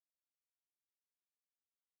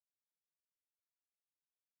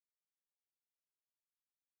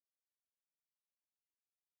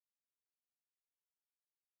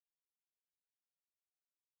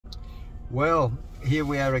Well, here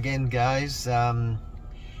we are again, guys.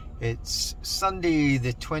 It's Sunday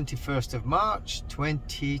the 21st of March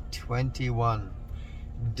 2021,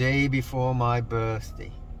 day before my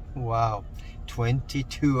birthday. Wow,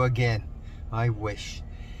 22 again, I wish.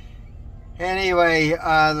 Anyway,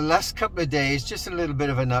 the last couple of days, just a little bit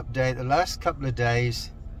of an update. The last couple of days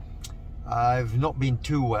I've not been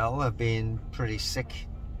too well. I've been pretty sick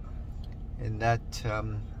in that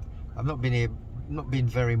I've not been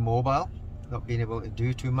very mobile, not been able to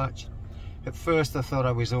do too much. At first I thought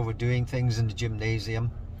I was overdoing things in the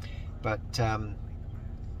gymnasium, but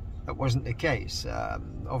that wasn't the case.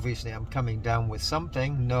 Obviously I'm coming down with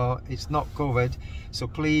something. No, it's not COVID, so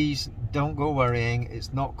please don't go worrying.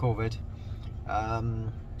 It's not COVID.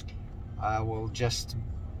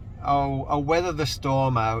 I'll weather the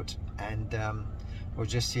storm out, and we'll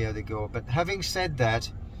just see how they go. But having said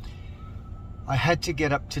that, I had to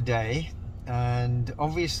get up today, and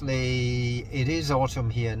obviously it is autumn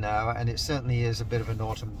here now, and it certainly is a bit of an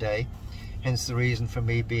autumn day, hence the reason for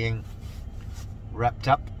me being wrapped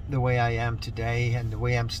up the way I am today and the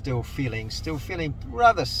way I'm still feeling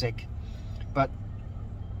rather sick. But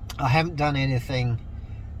I haven't done anything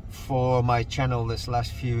for my channel this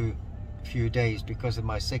last few days because of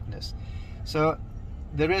my sickness. So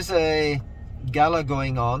there is a gala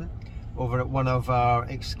going on over at one of our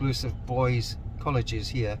exclusive boys colleges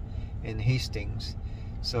here in Hastings,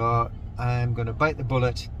 so I'm going to bite the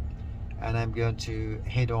bullet and I'm going to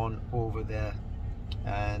head on over there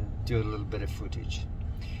and do a little bit of footage.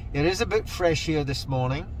 It is a bit fresh here this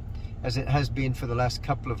morning, as it has been for the last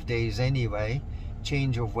couple of days anyway,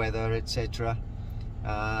 change of weather, etc.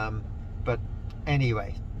 But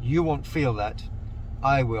anyway, you won't feel that,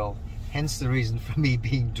 I will, hence the reason for me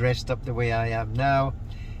being dressed up the way I am now.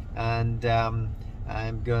 And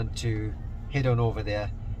I'm going to head on over there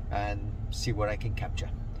and see what I can capture.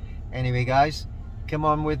 Anyway guys, come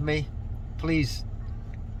on with me, please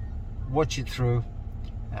watch it through,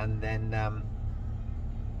 and then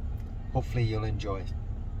hopefully you'll enjoy it.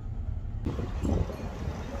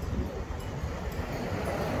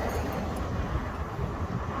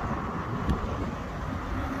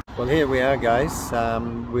 Well, here we are, guys.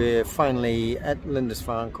 We're finally at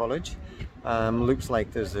Lindisfarne College. Looks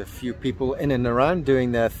like there's a few people in and around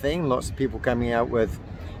doing their thing. Lots of people coming out with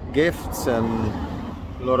gifts and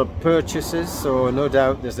a lot of purchases. So no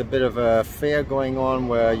doubt there's a bit of a fair going on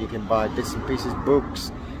where you can buy bits and pieces,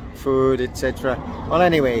 books, food, etc. Well,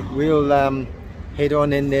 anyway, we'll head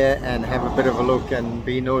on in there and have a bit of a look and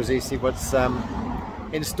be nosy, see what's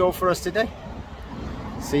in store for us today.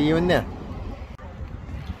 See you in there.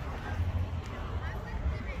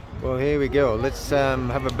 Well, here we go. Let's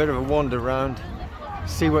have a bit of a wander around,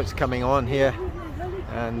 see what's coming on here,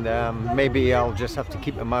 and maybe I'll just have to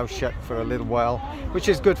keep my mouth shut for a little while, which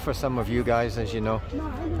is good for some of you guys, as you know.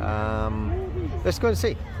 Let's go and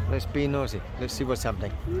see. Let's be nosy. Let's see what's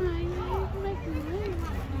happening.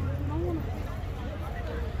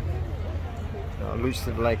 Looks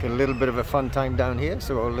like a little bit of a fun time down here,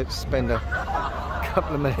 so let's spend a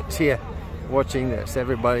couple of minutes here watching this.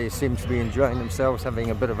 Everybody seems to be enjoying themselves, having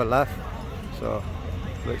a bit of a laugh, so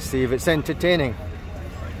let's see if it's entertaining.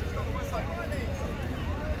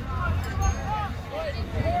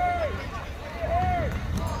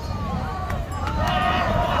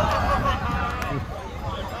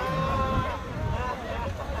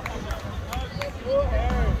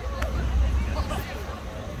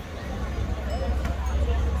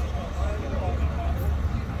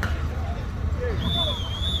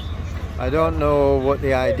 I don't know what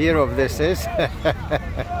the idea of this is,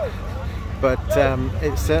 but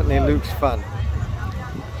it certainly looks fun.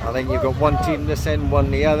 I think you've got one team this end,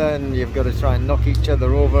 one the other, and you've got to try and knock each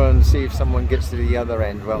other over and see if someone gets to the other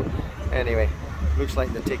end. Well, anyway, looks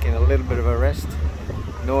like they're taking a little bit of a rest.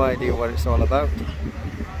 No idea what it's all about.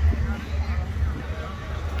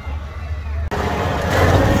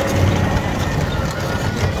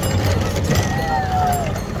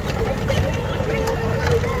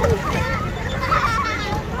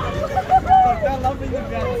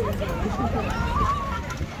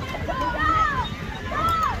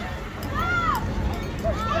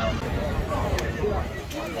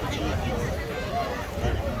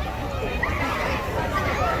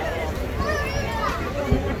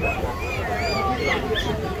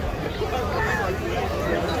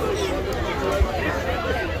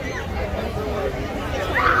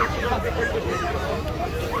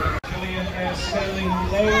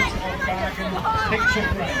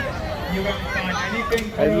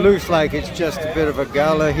 It looks like it's just a bit of a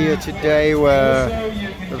gala here today where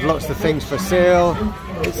there's lots of things for sale.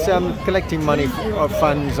 It's collecting money or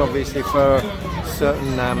funds, obviously, for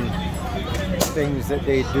certain things that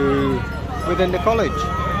they do within the college.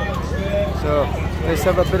 So let's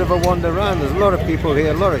have a bit of a wander around. There's a lot of people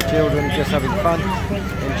here, a lot of children just having fun,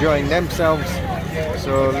 enjoying themselves.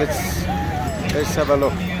 So let's have a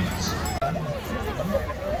look.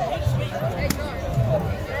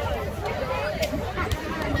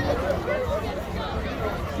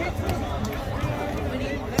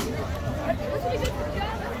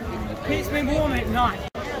 Keeps me warm at night.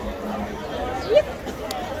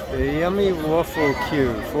 The yummy waffle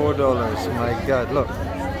cube, $4. My God, look.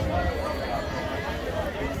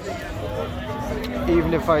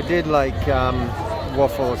 Even if I did like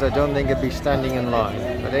waffles, I don't think I'd be standing in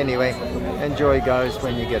line. But anyway, enjoy guys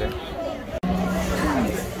when you get it.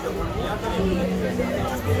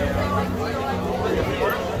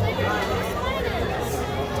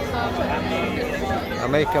 I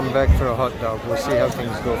may come back for a hot dog. We'll see how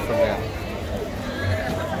things go from there.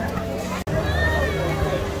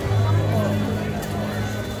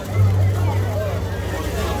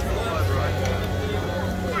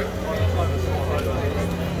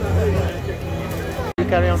 You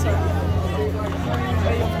carry on.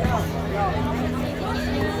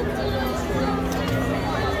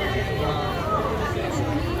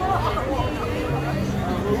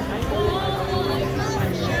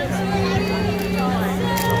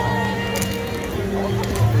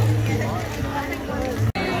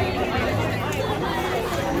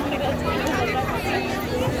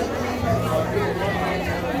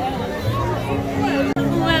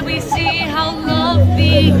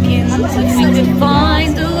 Begins if we could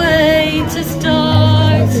find a way to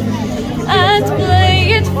start and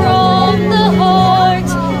play it from the heart.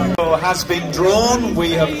 Has been drawn.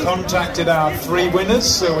 We have contacted our 3 winners,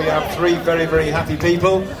 so we have 3 very, very happy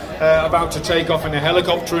people about to take off in a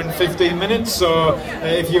helicopter in 15 minutes. So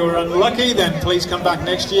if you're unlucky, then please come back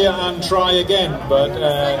next year and try again. But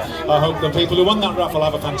I hope the people who won that raffle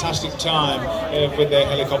have a fantastic time with their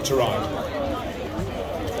helicopter ride.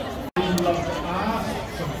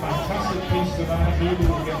 Pieces of art here we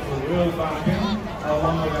will get for a real bargain,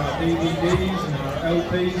 along with our DVDs and our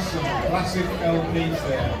LPs, some classic LPs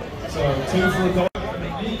there. So 2 for $1.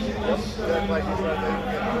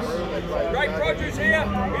 Great produce here,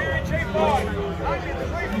 very cheap price.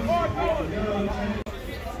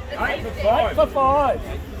 8 for $5. 8 for $5.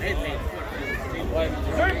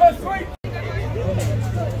 2 for $3.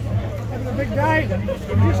 Having a big day.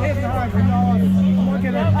 Just heading home.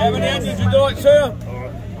 Have an onion tonight, sir.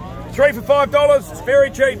 3 for $5, it's very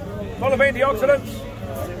cheap, full of antioxidants,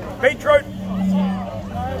 beetroot.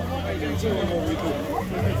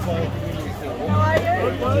 How are you?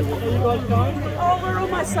 Oh, we're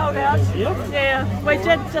almost sold out. Yeah, we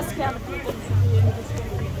did discount a few things.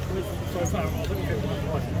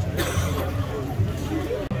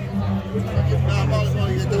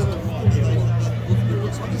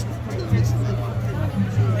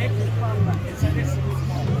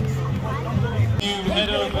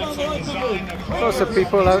 Lots of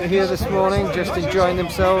people out here this morning just enjoying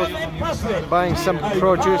themselves, buying some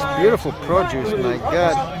produce, beautiful produce, my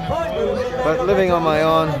God. But living on my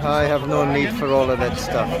own, I have no need for all of that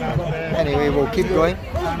stuff. Anyway, we'll keep going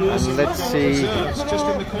and let's see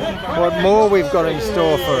what more we've got in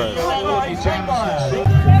store for us.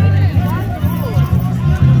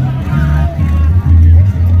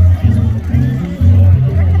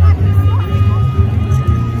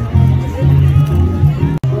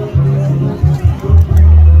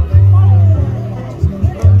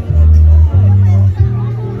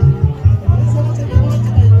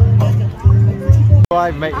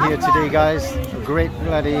 I've met here today, guys. A great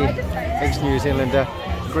bloody ex-New Zealander,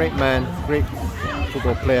 great man, great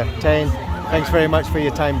football player. Taine, thanks very much for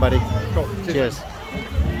your time, buddy. Cool. Cheers.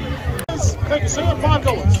 Thank you, sir. $5.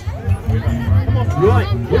 Right,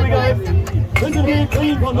 here we go. Listen here,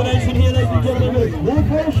 clean combination here, ladies and gentlemen. No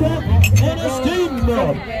pressure and a steam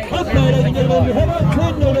knob. Okay, ladies and gentlemen, we have a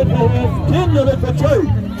 $10 for half, $10 for 2.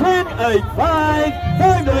 10, 8, 5,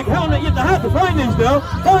 $5 counter. You have to find these now.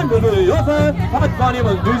 $5 offer. Hard money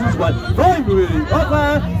on business one. $5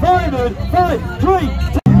 offer. $5, 5, 3.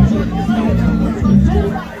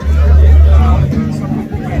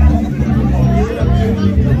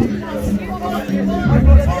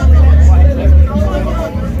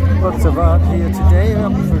 Lots of art here today,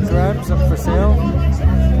 up for grabs, up for sale.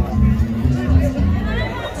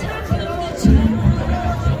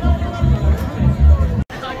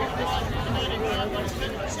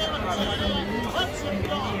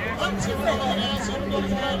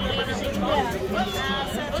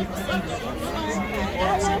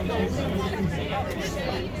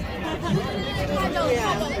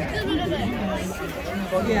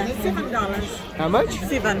 Yeah, $7. How much?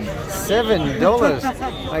 $7.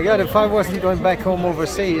 $7. My God, if I wasn't going back home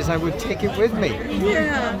overseas, I would take it with me.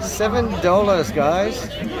 Yeah. $7, guys.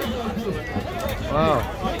 Wow.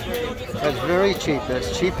 That's very cheap.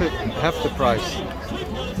 That's cheap at half the price.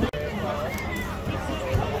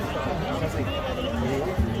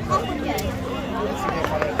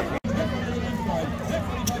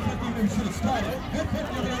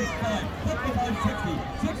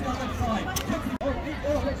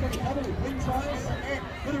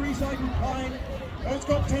 It's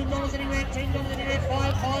got $10 anywhere, $10 anywhere,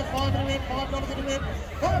 $5 anywhere, $5 anywhere,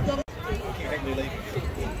 $5.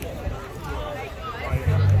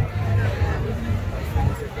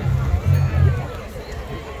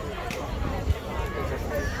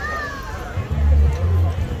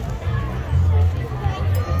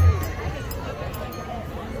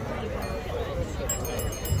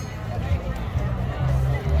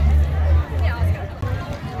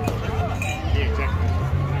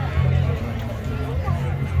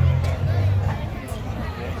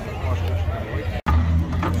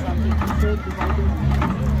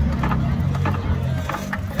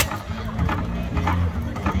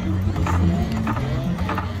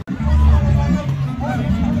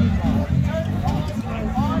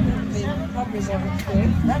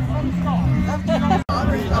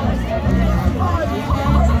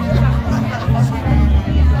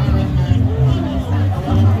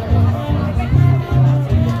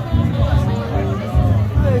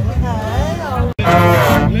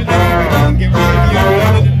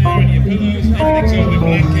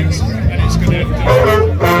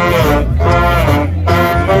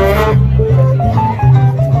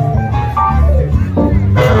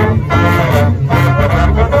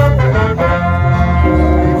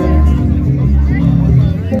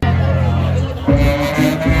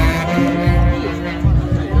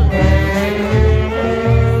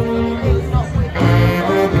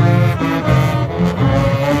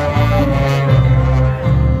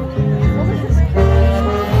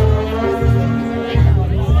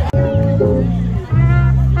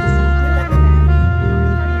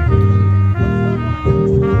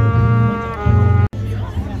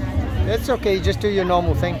 It's okay, just do your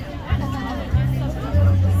normal thing.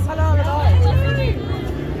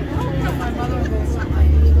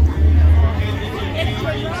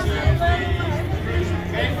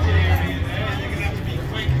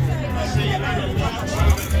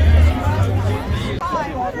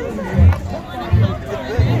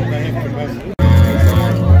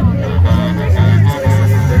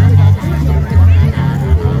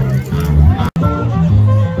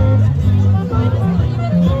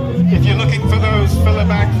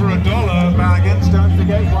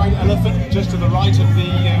 Just to the right of the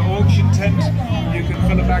auction tent, you can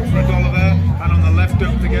fill a bag for $1 there, and on the left,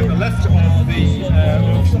 don't forget the left of the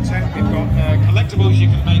auction tent, we've got collectibles. You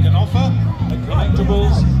can make an offer,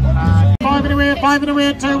 collectibles, and $5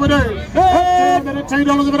 anywhere, $2 we do.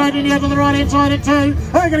 $2 of it out in the end on the right hand side at 2.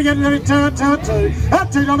 We're going to get it at 2 at 2 at 2.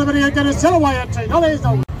 At $2 video, going to sell away at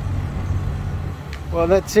 $2. Well,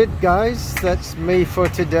 that's it, guys. That's me for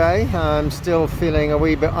today. I'm still feeling a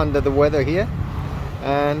wee bit under the weather here.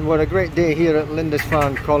 And what a great day here at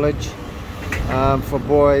Lindisfarne College for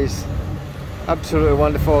boys. Absolutely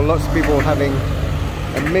wonderful. Lots of people having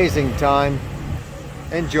amazing time,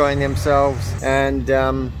 enjoying themselves. And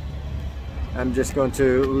I'm just going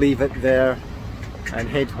to leave it there and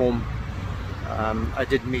head home. I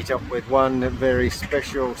did meet up with one very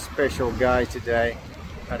special guy today.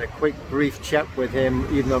 Had a quick brief chat with him,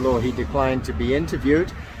 even though he declined to be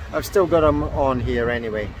interviewed. I've still got him on here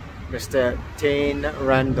anyway. Mr. Taine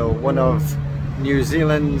Randell, one of New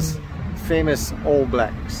Zealand's famous All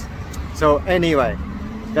Blacks. So anyway,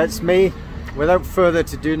 that's me. Without further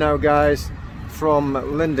ado now, guys, from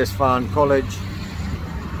Lindisfarne College,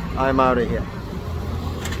 I'm out of here.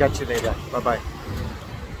 Catch you later. Bye-bye.